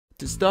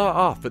To start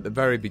off at the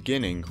very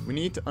beginning, we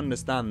need to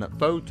understand that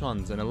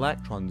photons and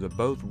electrons are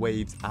both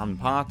waves and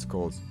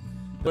particles.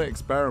 The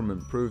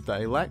experiment proved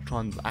that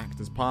electrons act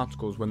as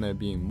particles when they're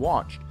being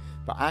watched,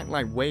 but act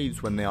like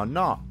waves when they are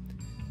not.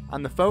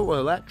 And the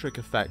photoelectric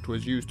effect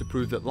was used to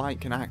prove that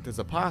light can act as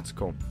a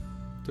particle.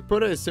 To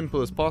put it as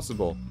simple as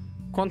possible,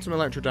 quantum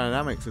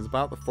electrodynamics is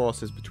about the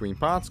forces between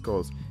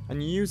particles,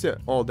 and you use it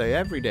all day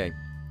every day.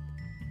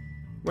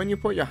 When you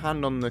put your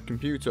hand on the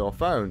computer or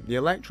phone, the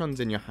electrons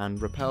in your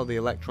hand repel the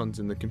electrons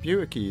in the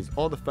computer keys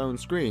or the phone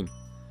screen.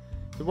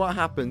 So what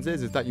happens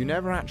is that you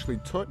never actually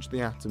touch the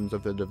atoms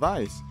of the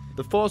device.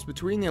 The force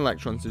between the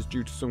electrons is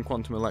due to some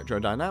quantum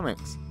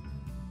electrodynamics.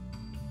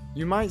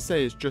 You might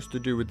say it's just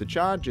to do with the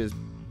charges,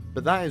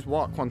 but that is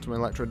what quantum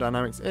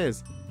electrodynamics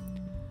is.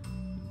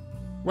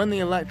 When the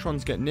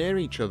electrons get near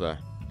each other,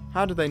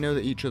 how do they know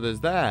that each other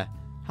is there?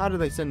 How do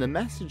they send a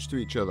message to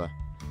each other?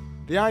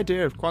 The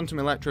idea of quantum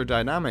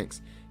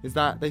electrodynamics is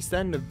that they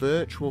send a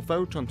virtual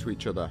photon to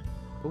each other.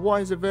 But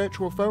what is a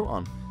virtual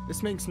photon?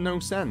 This makes no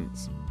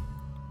sense.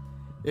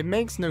 It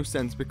makes no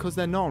sense because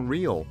they're not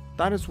real.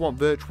 That is what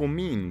virtual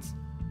means.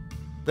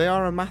 They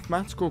are a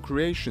mathematical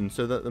creation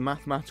so that the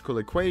mathematical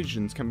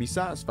equations can be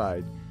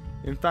satisfied.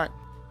 In fact,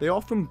 they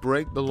often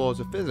break the laws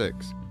of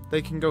physics.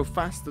 They can go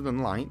faster than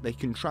light, they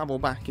can travel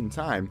back in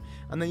time,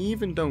 and they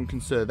even don't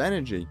conserve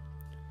energy.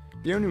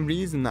 The only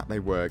reason that they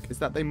work is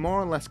that they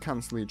more or less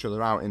cancel each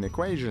other out in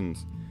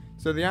equations.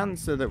 So the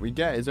answer that we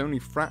get is only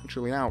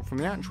fractionally out from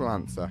the actual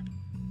answer,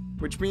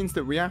 which means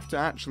that we have to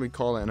actually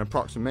call it an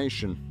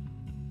approximation.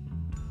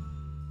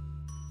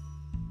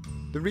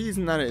 The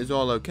reason that it is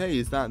all okay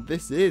is that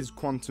this is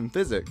quantum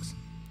physics.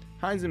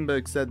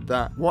 Heisenberg said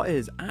that what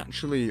is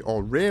actually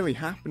or really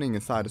happening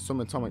inside a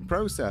subatomic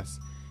process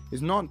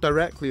is not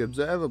directly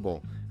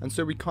observable, and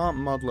so we can't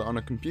model it on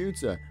a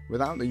computer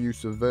without the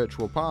use of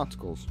virtual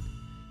particles.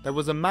 There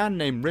was a man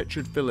named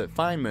Richard Philip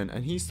Feynman,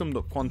 and he summed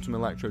up quantum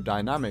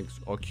electrodynamics,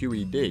 or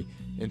QED,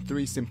 in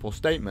 3 simple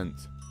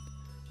statements.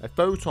 A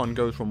photon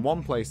goes from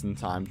one place in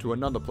time to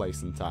another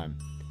place in time.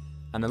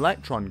 An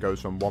electron goes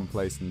from one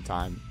place in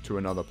time to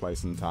another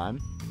place in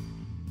time.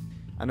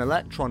 An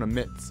electron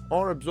emits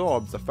or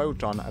absorbs a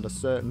photon at a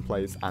certain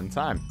place and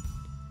time.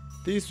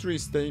 These 3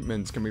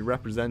 statements can be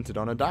represented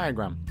on a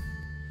diagram.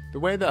 The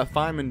way that a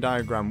Feynman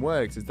diagram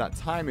works is that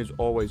time is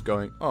always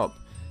going up.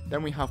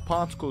 Then we have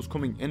particles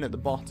coming in at the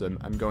bottom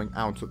and going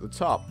out at the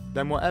top,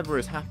 then whatever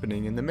is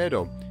happening in the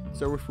middle.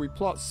 So if we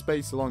plot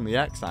space along the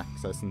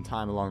x-axis and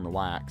time along the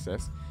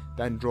y-axis,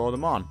 then draw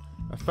them on.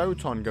 A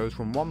photon goes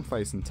from one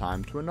place in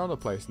time to another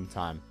place in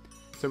time.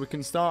 So we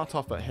can start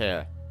off at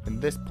here, in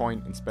this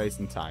point in space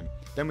and time.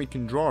 Then we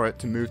can draw it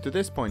to move to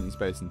this point in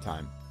space and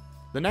time.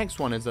 The next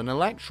one is an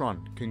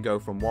electron can go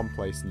from one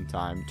place in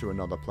time to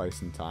another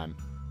place in time.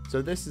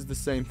 So this is the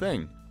same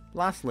thing.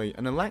 Lastly,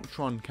 an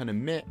electron can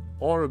emit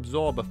or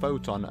absorb a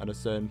photon at a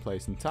certain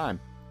place in time.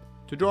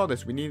 To draw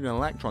this, we need an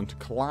electron to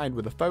collide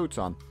with a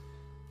photon.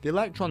 The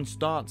electron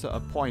starts at a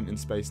point in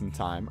space and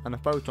time, and a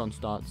photon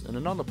starts in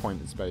another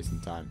point in space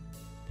and time.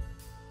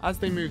 As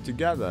they move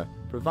together,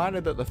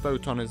 provided that the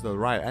photon is the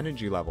right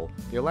energy level,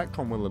 the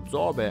electron will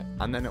absorb it,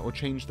 and then it will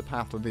change the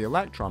path of the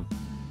electron.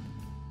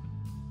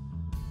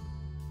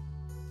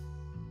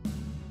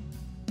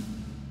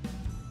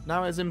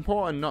 Now, it's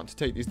important not to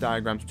take these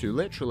diagrams too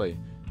literally.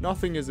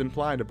 Nothing is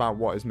implied about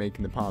what is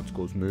making the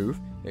particles move.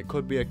 It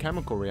could be a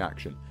chemical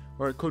reaction,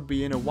 or it could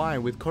be in a wire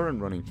with current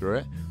running through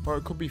it, or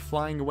it could be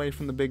flying away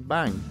from the Big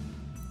Bang.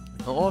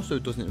 It also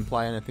doesn't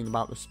imply anything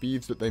about the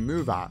speeds that they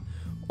move at,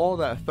 or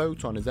that a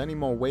photon is any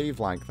more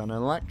wave-like than an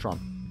electron.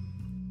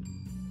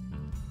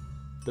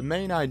 The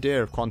main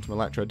idea of quantum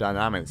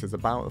electrodynamics is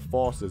about the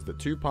forces that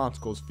 2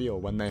 particles feel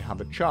when they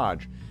have a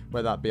charge,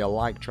 whether that be a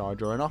like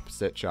charge or an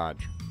opposite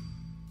charge.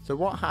 So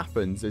what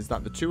happens is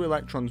that the 2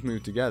 electrons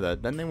move together,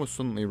 then they will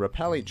suddenly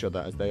repel each other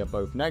as they are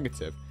both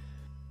negative.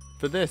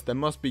 For this, there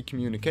must be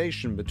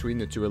communication between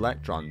the 2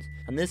 electrons,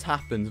 and this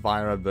happens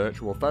via a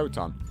virtual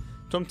photon,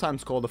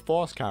 sometimes called a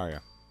force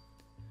carrier.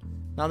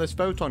 Now this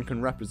photon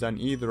can represent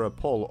either a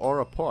pull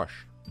or a push.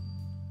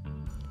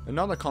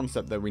 Another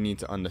concept that we need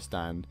to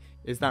understand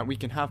is that we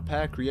can have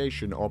pair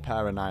creation or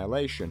pair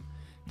annihilation.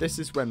 This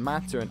is when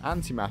matter and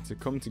antimatter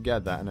come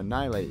together and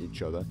annihilate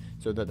each other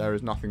so that there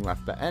is nothing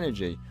left but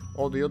energy,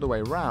 or the other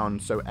way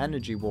around, so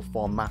energy will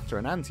form matter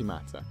and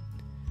antimatter.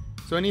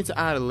 So I need to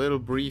add a little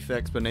brief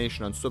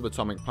explanation on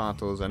subatomic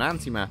particles and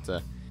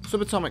antimatter.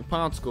 Subatomic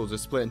particles are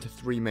split into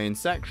 3 main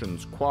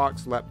sections: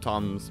 quarks,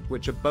 leptons,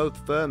 which are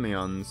both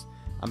fermions,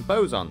 and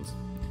bosons.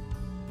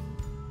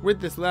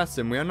 With this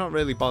lesson, we are not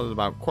really bothered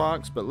about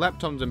quarks, but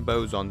leptons and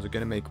bosons are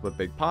going to make up a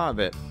big part of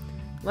it.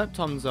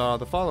 Leptons are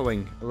the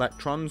following: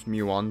 electrons,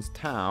 muons,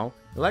 tau,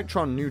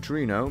 electron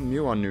neutrino,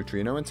 muon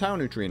neutrino, and tau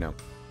neutrino.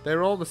 They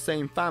are all the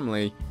same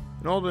family,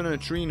 and all the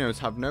neutrinos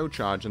have no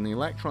charge, and the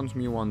electrons,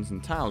 muons,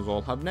 and taus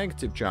all have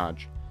negative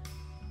charge.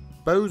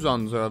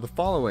 Bosons are the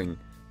following: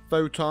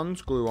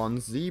 photons, gluons,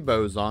 Z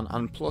boson,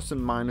 and plus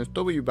and minus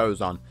W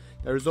boson.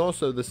 There is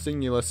also the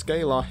singular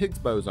scalar Higgs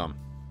boson.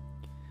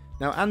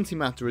 Now,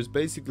 antimatter is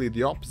basically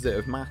the opposite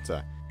of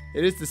matter.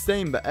 It is the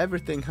same, but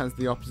everything has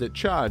the opposite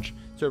charge.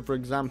 So for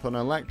example, an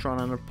electron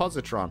and a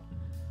positron.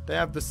 They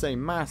have the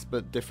same mass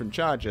but different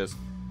charges.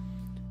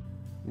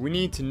 We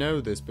need to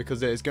know this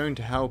because it is going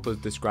to help us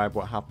describe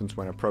what happens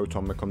when a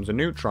proton becomes a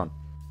neutron.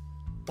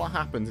 What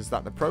happens is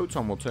that the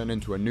proton will turn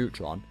into a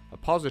neutron, a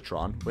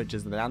positron, which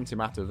is the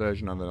antimatter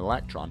version of an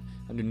electron,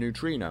 and a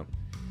neutrino.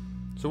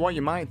 So what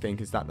you might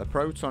think is that the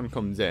proton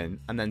comes in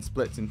and then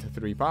splits into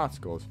 3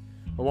 particles.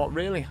 But what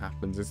really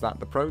happens is that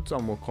the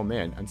proton will come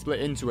in and split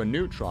into a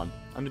neutron,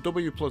 and a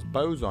W+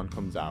 boson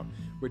comes out,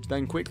 which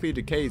then quickly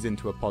decays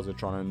into a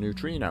positron and a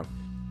neutrino.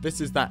 This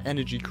is that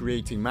energy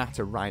creating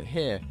matter right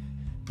here.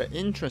 But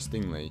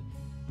interestingly,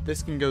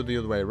 this can go the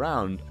other way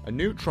around. A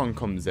neutron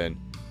comes in,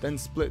 then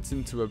splits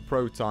into a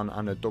proton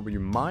and a W-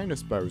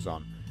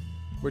 boson,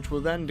 which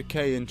will then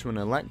decay into an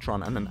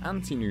electron and an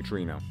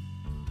antineutrino.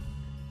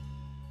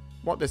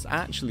 What this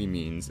actually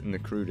means in the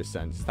crudest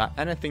sense is that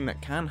anything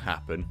that can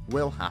happen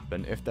will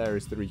happen if there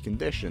is 3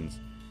 conditions.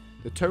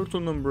 The total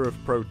number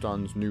of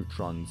protons,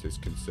 neutrons is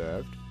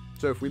conserved,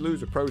 so if we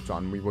lose a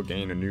proton we will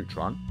gain a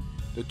neutron.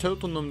 The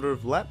total number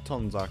of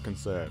leptons are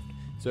conserved,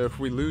 so if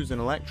we lose an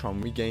electron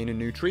we gain a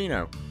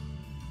neutrino.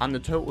 And the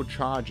total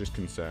charge is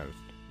conserved.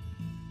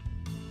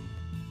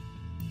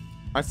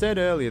 I said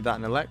earlier that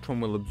an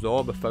electron will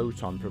absorb a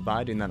photon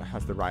providing that it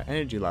has the right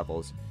energy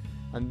levels,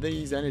 and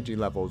these energy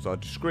levels are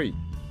discrete.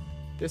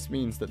 This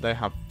means that they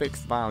have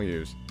fixed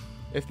values.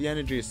 If the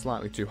energy is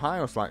slightly too high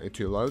or slightly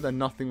too low, then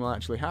nothing will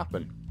actually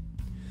happen.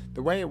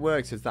 The way it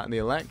works is that the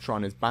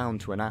electron is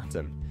bound to an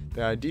atom.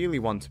 They ideally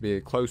want to be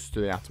as close to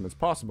the atom as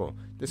possible.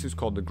 This is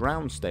called the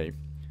ground state.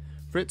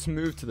 For it to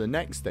move to the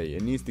next state,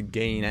 it needs to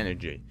gain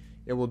energy.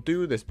 It will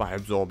do this by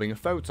absorbing a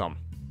photon.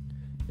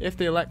 If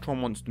the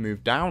electron wants to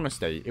move down a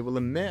state, it will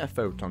emit a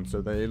photon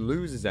so that it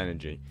loses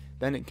energy.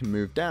 Then it can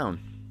move down.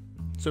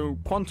 So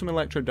quantum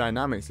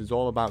electrodynamics is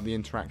all about the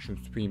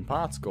interactions between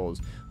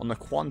particles on the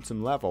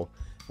quantum level,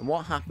 and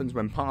what happens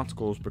when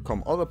particles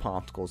become other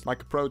particles,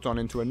 like a proton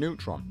into a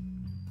neutron.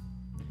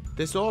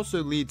 This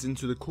also leads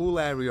into the cool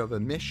area of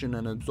emission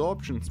and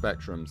absorption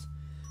spectrums.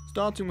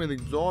 Starting with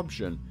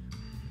absorption,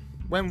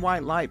 when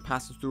white light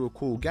passes through a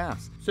cool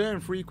gas,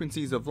 certain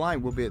frequencies of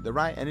light will be at the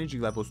right energy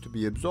levels to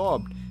be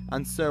absorbed,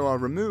 and so are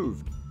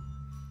removed.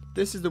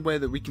 This is the way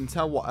that we can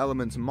tell what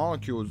elements and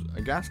molecules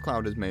a gas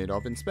cloud is made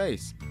of in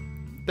space.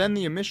 Then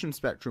the emission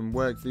spectrum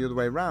works the other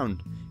way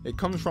around. It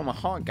comes from a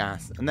hot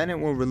gas, and then it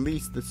will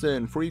release the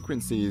certain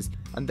frequencies,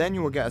 and then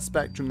you will get a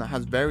spectrum that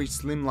has very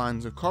slim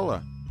lines of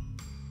colour.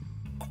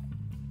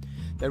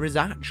 There is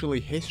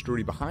actually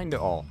history behind it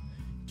all.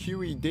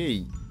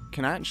 QED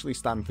can actually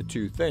stand for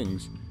 2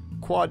 things: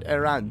 Quod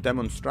erat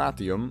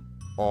demonstrandum,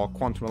 or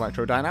quantum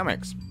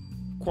electrodynamics.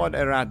 Quod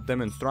erat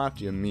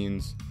demonstrandum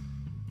means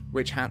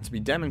which had to be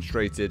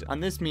demonstrated,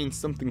 and this means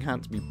something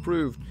had to be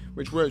proved,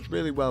 which works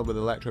really well with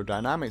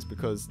electrodynamics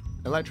because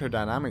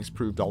electrodynamics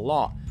proved a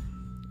lot,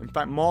 in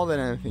fact more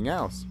than anything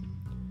else.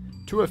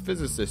 To a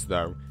physicist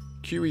though,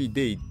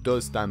 QED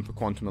does stand for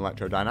quantum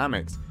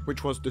electrodynamics,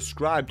 which was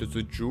described as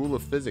the jewel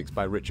of physics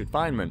by Richard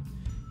Feynman.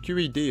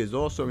 QED is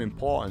also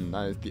important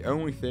as the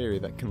only theory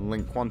that can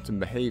link quantum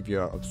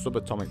behavior of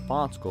subatomic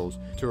particles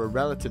to a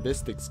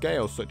relativistic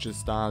scale such as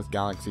stars,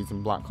 galaxies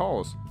and black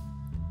holes.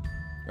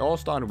 It all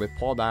started with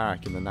Paul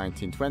Dirac in the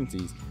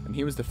 1920s, and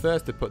he was the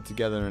first to put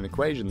together an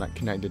equation that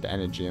connected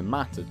energy and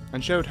matter,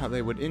 and showed how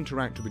they would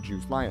interact to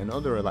produce light and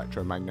other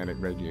electromagnetic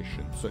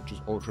radiation, such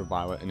as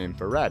ultraviolet and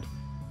infrared.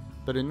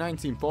 But in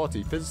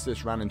 1940,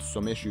 physicists ran into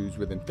some issues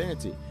with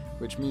infinity,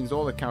 which means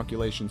all the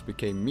calculations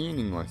became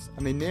meaningless,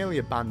 and they nearly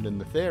abandoned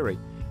the theory,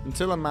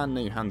 until a man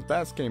named Hans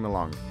Bethe came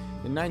along.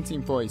 In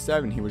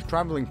 1947, he was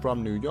travelling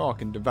from New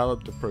York and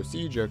developed a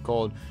procedure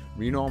called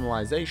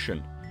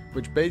renormalization,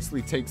 which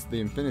basically takes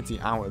the infinity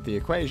out of the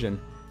equation.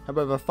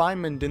 However,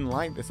 Feynman didn't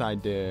like this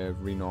idea of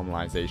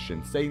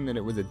renormalization, saying that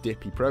it was a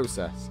dippy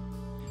process.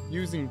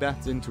 Using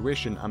Bethe's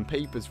intuition and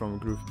papers from a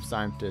group of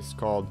scientists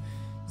called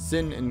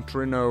Sin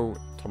Intrino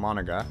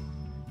Tomonaga,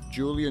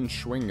 Julian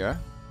Schwinger,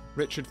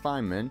 Richard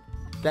Feynman,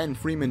 then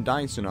Freeman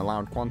Dyson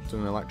allowed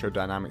quantum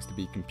electrodynamics to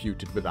be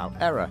computed without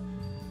error.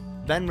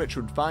 Then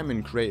Richard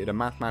Feynman created a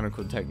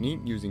mathematical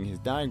technique using his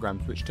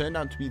diagrams, which turned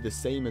out to be the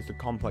same as the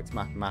complex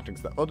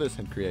mathematics that others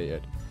had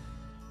created.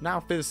 Now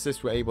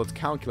physicists were able to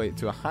calculate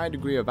to a high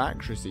degree of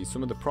accuracy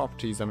some of the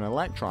properties of an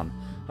electron.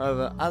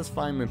 However, as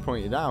Feynman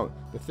pointed out,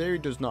 the theory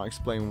does not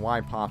explain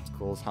why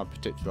particles have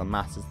particular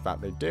masses that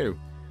they do.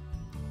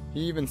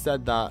 He even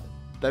said that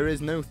there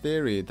is no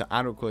theory to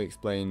adequately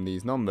explain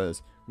these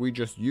numbers, we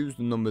just use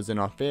the numbers in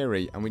our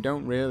theory and we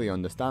don't really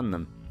understand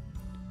them.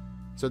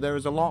 So there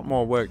is a lot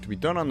more work to be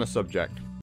done on the subject.